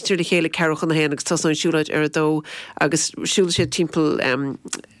má bhailítir le chéile ceirech an héanagus tasán siúlaid ar a dó agus siúla sé timppla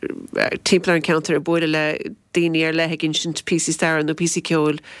an counter a buile le daoine ar letheginn sin písí stair nó písí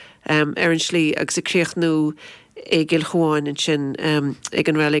ceol ar an slí agus a críochnú ag gil chuáin in sin ag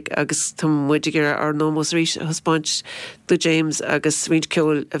an relic agus tam muidigur ar nómos rís hospáint do James agus riint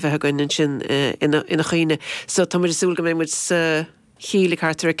ceol a bheit goin in sin ina chuoine so tá muidir súil go mé muid sa híle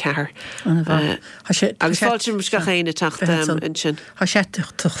cartar a cehar agus fáiltin mus go chéine tacht in sin. Tá sé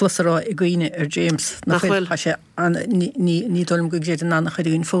chlusará I gcuoine ar James nachfuil sé ní dulm go géad an annach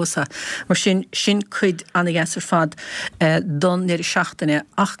chuún fósa mar sin chuid anna gasar fad don neir seachtainine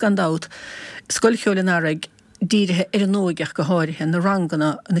ach gan dát scoilcheola áraig díirithe ar an nóigeach go háirithe na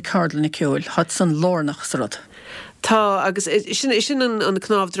rangana na cardlan na ceol hat san lórnach sarad. Tá agus sin an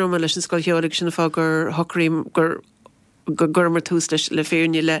cnábhdroma leis an scoilcheola sin fá gur hocaím gurmar túslis le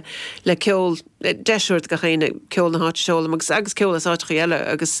féirne le ceol deisiúirt go chéine ceol na háit seola agus ceol is áit chéile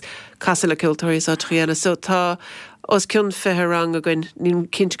agus casa le ceoltóirí is áit chéile so tá os cion fethe rang a gin nín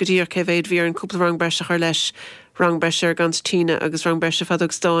cinint go dtíar cehéad bhí ar an cúpla rang breise chuir leis rang breise ar gans tíine agus rang breise fad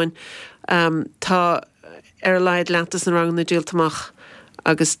agus dáin tá ar leid letas an rang na díaltamach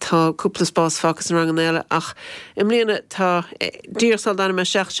agus tá cúpla spás fágus an rang an eile ach im líana tá díorsal dána me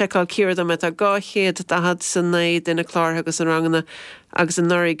seach seáil cíir do me tá gáchéad a had san naid ina chlár agus an rangana agus an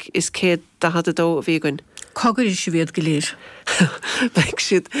nurig is céad da had a dó a bhígain. Cogur is sé bhéad go léir.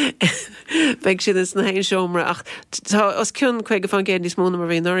 Beg siad is na hain seomra ach os ciún chuig go fan géad níos móna mar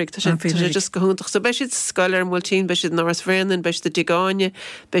bhí norig tá sé just gohúntaach so be siad scoil ar múltín be siad náras bhréan be siad digáine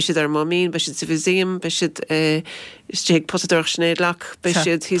be siad ar mamín be siad sa bhísíam be siad stéag potador snéad lech be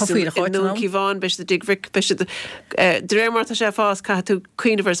siad nó cíháin be siad digric be siad drémar tá sé fás cai tú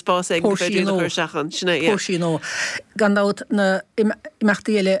cuioinehar spás ag chuir seachan sinna Pósí nó gandát na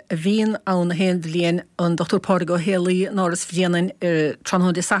imachtaile a bhíon an na héan líon an Dr. Porgo Haley náras bhíanaan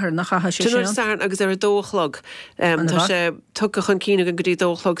tronhún de sahar nach chaha sé sin agus ar a dóchlog tá sé tucha chun cíine an goí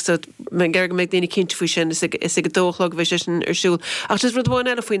dóchlog so me ggéir go méid daoine cinnte faoi sin is go dóchlog bheith sin arsúil ach tus rud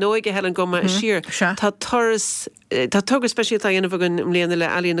bháin eile faoi nóige helan goma siar tá toras Tá tugus speisialta dhéanamh an mléana le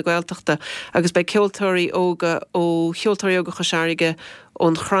ealaíon na Gaeltachta agus bei ceoltóirí óga ó cheoltóirí óga chosáirige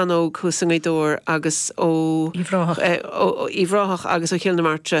ón chranóg chusangaidóir agus ó íhráthach agus ó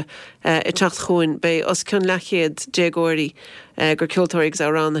chéalnamarte i techt chuin bei os cún lechéad dégóirí gur ceoltóirí á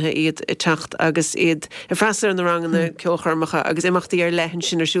ránathe iad i techt agus iad i freistar an na rang na ceolcharmacha agus imachtaí ar leithin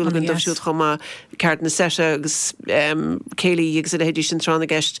sin arsúla an dofisiút chomá ceart na seise agus céalaí agus a héidir sin tránna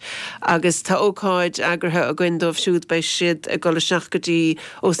gceist agus tá ócáid agrathe a gcuin dofisiút bei siad a gola seach gotí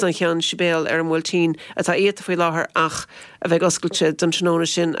ó san chean sibéal ar múltín atá iad a faoi láthair ach a bheith oscailte don tróna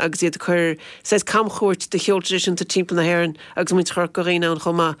sin agus iad chuir sais camchúirt de cheoltradition tá timp na hhéann agus muid chuir go réine an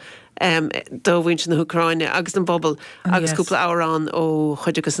chomá dóhhaint na Ucraine agus an bobbal agus cúpla árán ó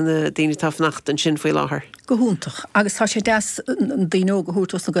chuidegus na daoine tafnacht an sin faoi láthair. Gohúntaach agus tá sé deas an daoine go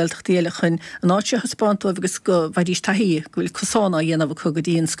húirtas na Gaeltacht déala chun an áte haspáintú agus go bhaidís taí gohfuil cosána dhéanamh chu go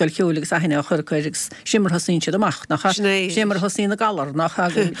dtíon scoil cheolalas a hine a chur chuidegus simmar hasín siad amach nach simmar hasín na galar nach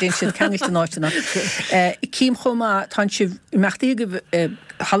déon siad ceangilte náitena. Cím chomá tá si imachtaí go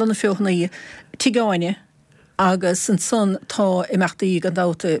hallan na fiochannaí tigáine agus an son tá imachtaí an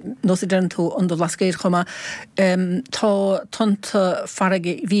dáta nó sé den tú an do lascéir chuma tá tunta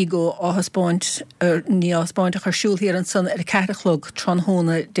farige Vigo á haspáint ní haspáint a chuirsúil hir an son ar ceirichlog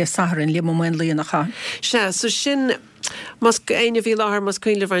tronhóna de saharin le mhain líon nach cha. Se so sin mas aine bhí láthair mas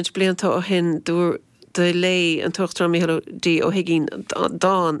cuoinle bhaint blianta ó hin dúr de lei an tuchttar Michael ó higinn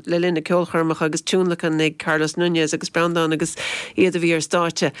dáin le linne ceolcharmach agus túnlachan ag Carlos Núñez agus Brandán agus iad a bhí ar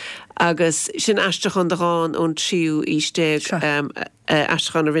státe agus sin eisteach an doáin ón tríú ísteag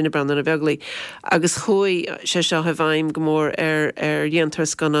eisteach a rinne Brandán a bheaglaí agus chuoi sé seo a bhaim gomór ar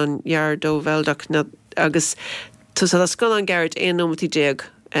dhéantar gan an jaar dó bheldach agus tu a gan an geirt éon nómatí déag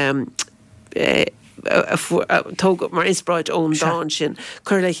tóg mar inspráid ón dáin sin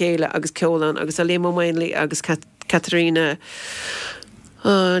chuir le chéile agus ceolalan agus a lémo mainlí agus Catarina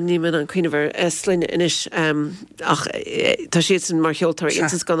ní man an cuiinehar slin inis ach tá siad san mar cheoltar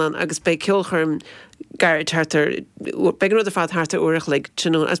intas gan agus bei ceolcharm Garrett hartar begin rud a fad hartar uach le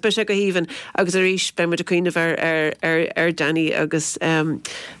tnú as be go híhann agus a ríis be mar a cuioineh ar Danny agus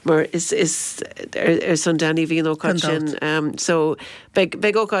mar is san Danny híon óáid sin so be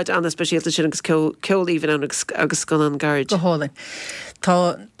óáid an speisialta sin agus ceolíhann an agus gan an Garrett. Go hálainn.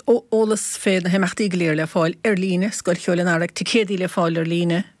 Tá ólas féad na heachtaí léir le fáil ar líne scoil cheolalan áraigh tí céadaí le fáil ar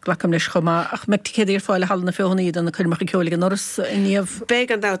líne glacham leis chumá ach me tí céadaí ar fáil hallan na fiochannaí an na chuirmach ceolaigh an noras níomh.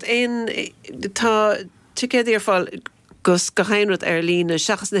 Beg an dat tá tí céadaí ar fáil gus go hainrad ar lína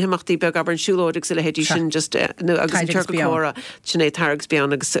seachas na himachtaí beag aber an siúlóideach sa le héidir sin just nó agus an tuircóra sin é targus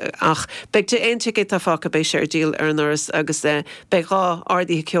beán agus ach beag te ein ticket tá fáca bééis sé ar díal ar noras agus beag rá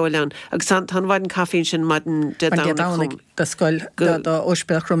ardí ceolalan agus tan bhaid an caffín sin maidin de dánig de scoil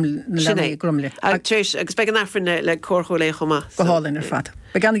óspéach grumle grumle. Tréis agus beag an affrinne le cóthú le chumá. Go hálainn ar fad.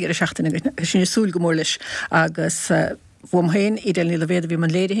 Be gan ar seachtainna sin súil gomór leis agus Bhom hain idir ní le bhéad bhí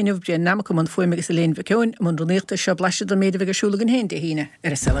man léidir hinmh bre namach man foiime agus a léon bhcein man runéachta seo bleisiid a méidir bheith súlagan hen de híine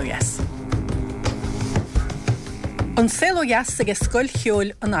ar a CLOS. An CLOS ag scoil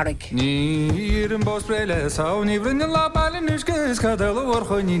cheol an airg. Ní an bós breile sao ní bhrinne lá bailin nuisgus cadal bhar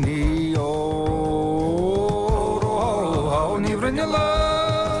chuoine ní ó ní bhrinne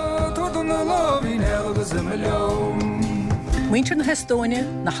lá tuairdan na láhín agus i milliún. Muintir na Hestóine,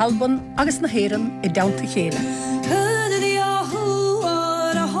 na Halban agus na Héireann i daanta chéile.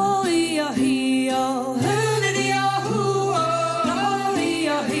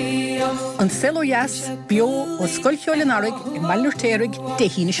 An CLOS bio ó scoil cheolalan airg i Malnúirtéirg de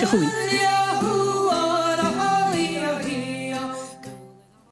híine se chuin.